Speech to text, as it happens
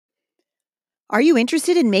Are you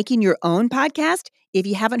interested in making your own podcast? If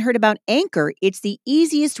you haven't heard about Anchor, it's the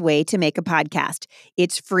easiest way to make a podcast.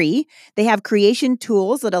 It's free. They have creation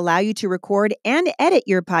tools that allow you to record and edit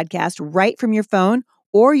your podcast right from your phone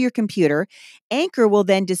or your computer. Anchor will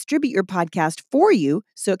then distribute your podcast for you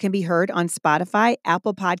so it can be heard on Spotify,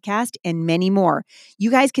 Apple Podcast, and many more.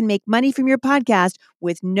 You guys can make money from your podcast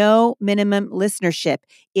with no minimum listenership.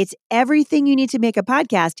 It's everything you need to make a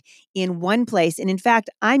podcast in one place. And in fact,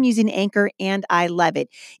 I'm using Anchor and I love it.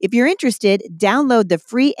 If you're interested, download the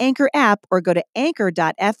free Anchor app or go to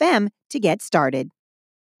anchor.fm to get started.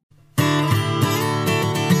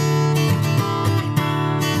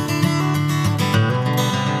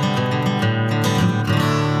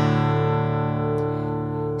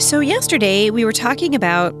 So yesterday we were talking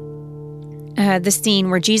about the scene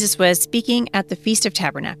where Jesus was speaking at the Feast of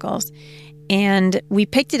Tabernacles, and we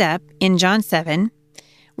picked it up in John 7,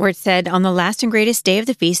 where it said, "On the last and greatest day of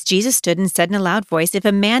the feast, Jesus stood and said in a loud voice, 'If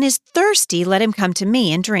a man is thirsty, let him come to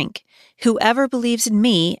me and drink. Whoever believes in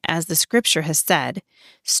me, as the scripture has said,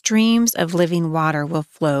 streams of living water will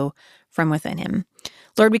flow from within him.'"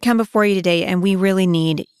 Lord, we come before you today, and we really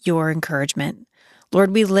need your encouragement.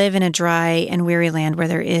 Lord, we live in a dry and weary land where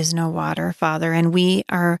there is no water, Father, and we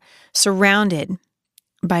are surrounded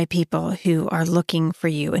by people who are looking for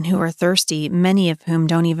you and who are thirsty, many of whom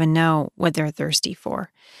don't even know what they're thirsty for.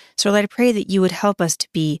 So Lord, I pray that you would help us to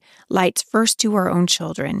be lights first to our own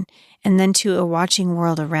children and then to a watching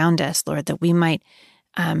world around us, Lord, that we might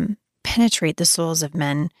penetrate the souls of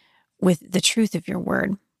men with the truth of your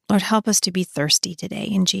word. Lord, help us to be thirsty today.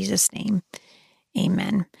 In Jesus' name,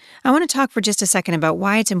 amen. I want to talk for just a second about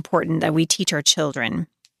why it's important that we teach our children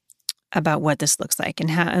about what this looks like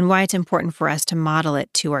and why it's important for us to model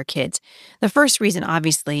it to our kids. The first reason,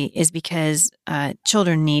 obviously, is because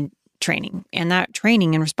children need training, and that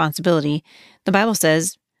training and responsibility, the Bible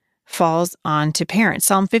says, falls on to parents.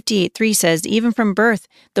 Psalm 58:3 says, "Even from birth,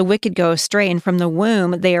 the wicked go astray, and from the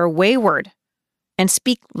womb, they are wayward and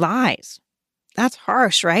speak lies." That's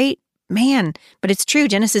harsh, right? Man, but it's true.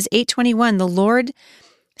 Genesis 8:21, "The Lord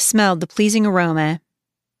smelled the pleasing aroma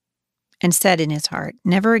and said in his heart,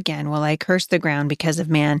 'Never again will I curse the ground because of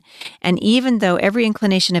man. And even though every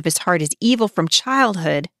inclination of his heart is evil from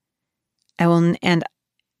childhood, I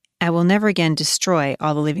will never again destroy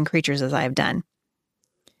all the living creatures as I have done.'"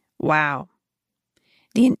 Wow.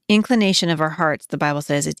 The inclination of our hearts, the Bible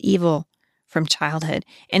says, is evil from childhood.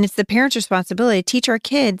 And it's the parents' responsibility to teach our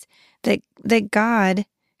kids that God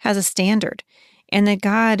has a standard and that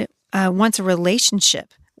God wants a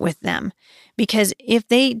relationship with them. Because if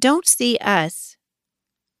they don't see us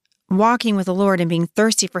walking with the Lord and being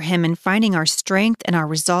thirsty for him and finding our strength and our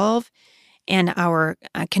resolve and our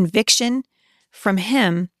conviction from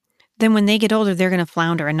him, then when they get older, they're going to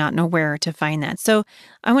flounder and not know where to find that. So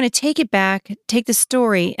I want to take it back, take the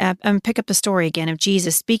story, pick up the story again of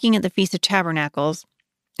Jesus speaking at the Feast of Tabernacles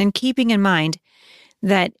and keeping in mind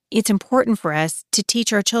that it's important for us to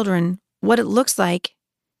teach our children what it looks like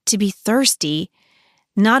to be thirsty,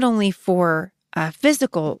 not only for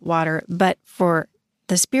physical water, but for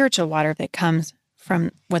the spiritual water that comes from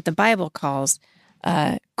what the Bible calls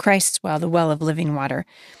Christ's well, the well of living water.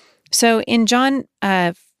 So in John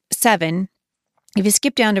 7, if you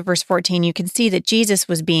skip down to verse 14, you can see that Jesus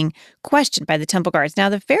was being questioned by the temple guards. Now,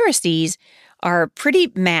 the Pharisees are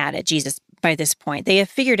pretty mad at Jesus by this point. They have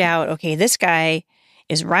figured out, okay, this guy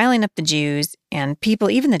is riling up the Jews, and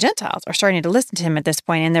people, even the Gentiles, are starting to listen to him at this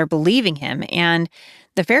point, and they're believing him. And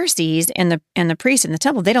the Pharisees and the priests in the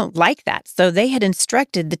temple, they don't like that. So they had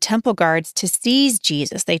instructed the temple guards to seize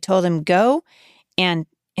Jesus. They told him, "Go and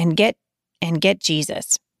get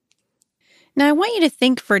Jesus." Now, I want you to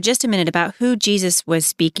think for just a minute about who Jesus was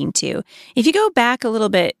speaking to. If you go back a little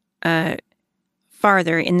bit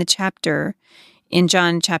farther in the chapter, in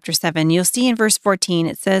John chapter 7, you'll see in verse 14,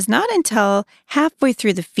 it says, "Not until halfway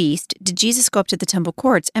through the feast did Jesus go up to the temple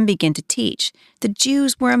courts and begin to teach. The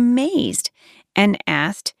Jews were amazed and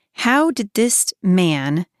asked, 'How did this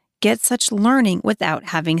man get such learning without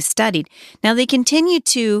having studied?'" Now, they continue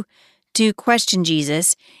to question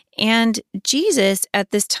Jesus, and Jesus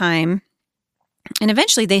at this time, and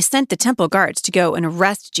eventually they sent the temple guards to go and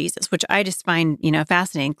arrest Jesus, which I just find,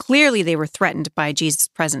 fascinating. Clearly they were threatened by Jesus'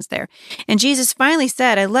 presence there. And Jesus finally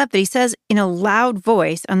said, I love that he says in a loud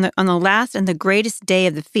voice on the last and the greatest day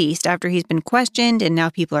of the feast, after he's been questioned and now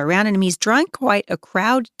people are around him, he's drawn quite a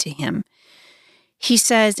crowd to him. He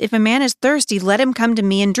says, "If a man is thirsty, let him come to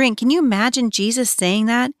me and drink." Can you imagine Jesus saying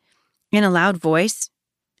that in a loud voice?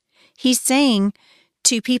 He's saying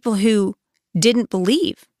to people who didn't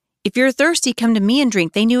believe, "If you're thirsty, come to me and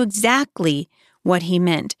drink." They knew exactly what he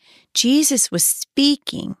meant. Jesus was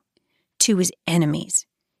speaking to his enemies.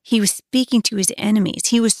 He was speaking to his enemies.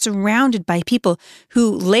 He was surrounded by people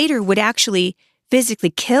who later would actually physically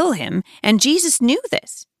kill him, and Jesus knew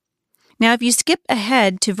this. Now, if you skip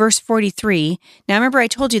ahead to verse 43, now remember I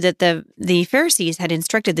told you that the Pharisees had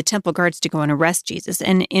instructed the temple guards to go and arrest Jesus,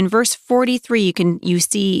 and in verse 43,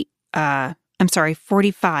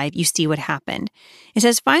 45, you see what happened. It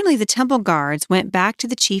says, finally, the temple guards went back to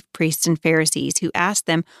the chief priests and Pharisees, who asked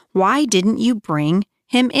them, why didn't you bring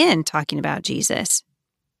him in, talking about Jesus?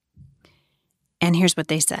 And here's what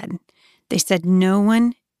they said. They said, no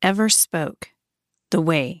one ever spoke the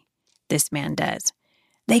way this man does.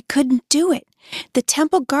 They couldn't do it. The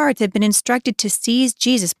temple guards had been instructed to seize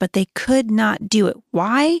Jesus, but they could not do it.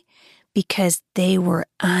 Why? Because they were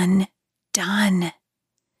undone.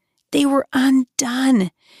 They were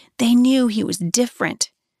undone. They knew he was different,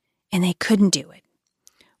 and they couldn't do it.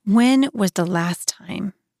 When was the last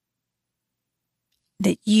time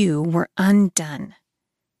that you were undone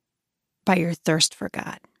by your thirst for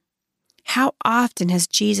God? How often has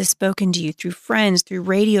Jesus spoken to you through friends, through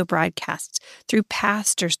radio broadcasts, through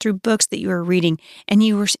pastors, through books that you were reading, and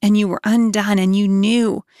you were undone, and you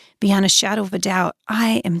knew beyond a shadow of a doubt,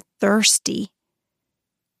 I am thirsty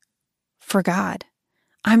for God.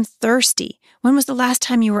 I'm thirsty. When was the last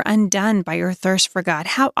time you were undone by your thirst for God?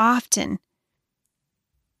 How often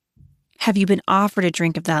have you been offered a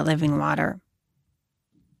drink of that living water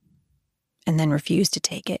and then refused to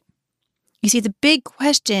take it? You see, the big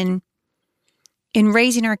question in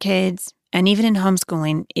raising our kids and even in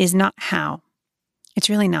homeschooling is not how. It's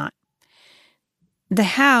really not. The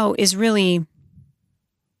how is really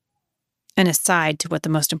an aside to what the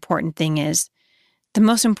most important thing is. The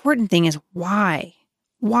most important thing is why.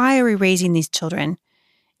 Why are we raising these children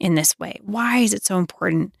in this way? Why is it so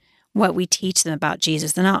important what we teach them about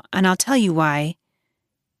Jesus? And I'll tell you why.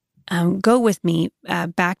 Go with me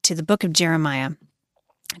back to the book of Jeremiah.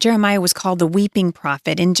 Jeremiah was called the weeping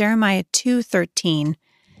prophet. In Jeremiah 2:13,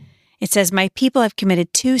 it says, my people have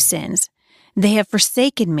committed two sins. They have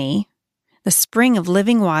forsaken me, the spring of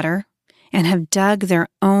living water, and have dug their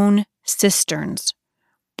own cisterns,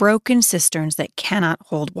 broken cisterns that cannot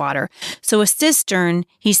hold water. So a cistern,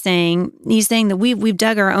 he's saying that we've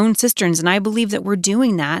dug our own cisterns, and I believe that we're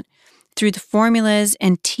doing that through the formulas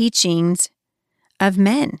and teachings of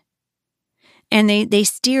men. And they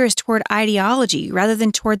steer us toward ideology rather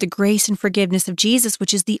than toward the grace and forgiveness of Jesus,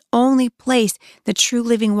 which is the only place that true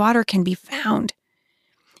living water can be found.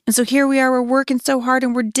 And so here we are, we're working so hard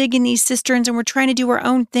and we're digging these cisterns and we're trying to do our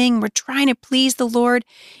own thing. We're trying to please the Lord.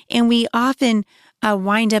 And we often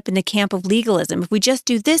wind up in the camp of legalism. If we just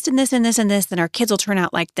do this and this and this and this, then our kids will turn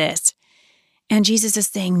out like this. And Jesus is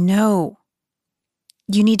saying, no,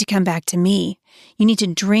 you need to come back to me. You need to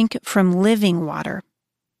drink from living water.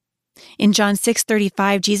 In John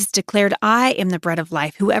 6:35, Jesus declared, I am the bread of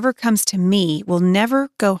life. Whoever comes to me will never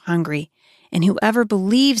go hungry, and whoever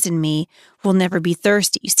believes in me will never be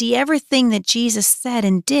thirsty. You see, everything that Jesus said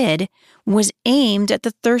and did was aimed at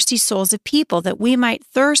the thirsty souls of people, that we might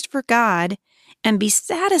thirst for God and be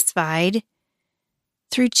satisfied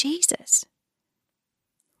through Jesus.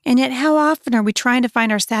 And yet, how often are we trying to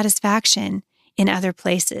find our satisfaction in other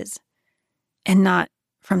places and not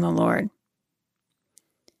from the Lord?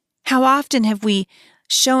 How often have we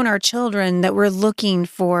shown our children that we're looking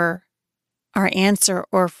for our answer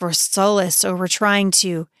or for solace, or we're trying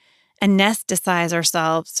to anesthetize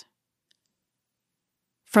ourselves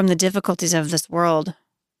from the difficulties of this world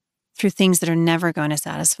through things that are never going to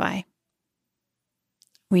satisfy?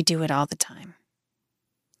 We do it all the time.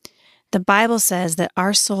 The Bible says that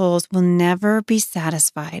our souls will never be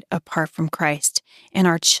satisfied apart from Christ, and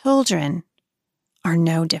our children are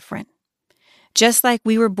no different. Just like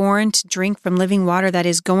we were born to drink from living water, that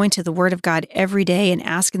is going to the Word of God every day and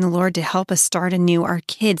asking the Lord to help us start anew, our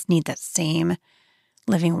kids need that same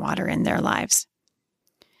living water in their lives.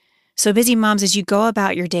 So busy moms, as you go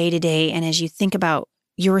about your day to day and as you think about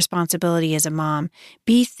your responsibility as a mom,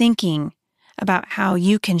 be thinking about how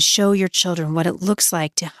you can show your children what it looks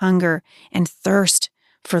like to hunger and thirst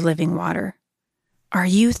for living water. Are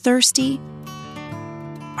you thirsty?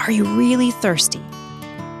 Are you really thirsty?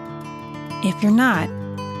 If you're not,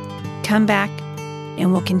 come back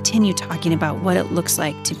and we'll continue talking about what it looks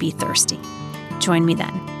like to be thirsty. Join me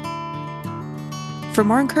then. For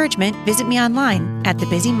more encouragement, visit me online at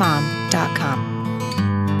thebusymom.com.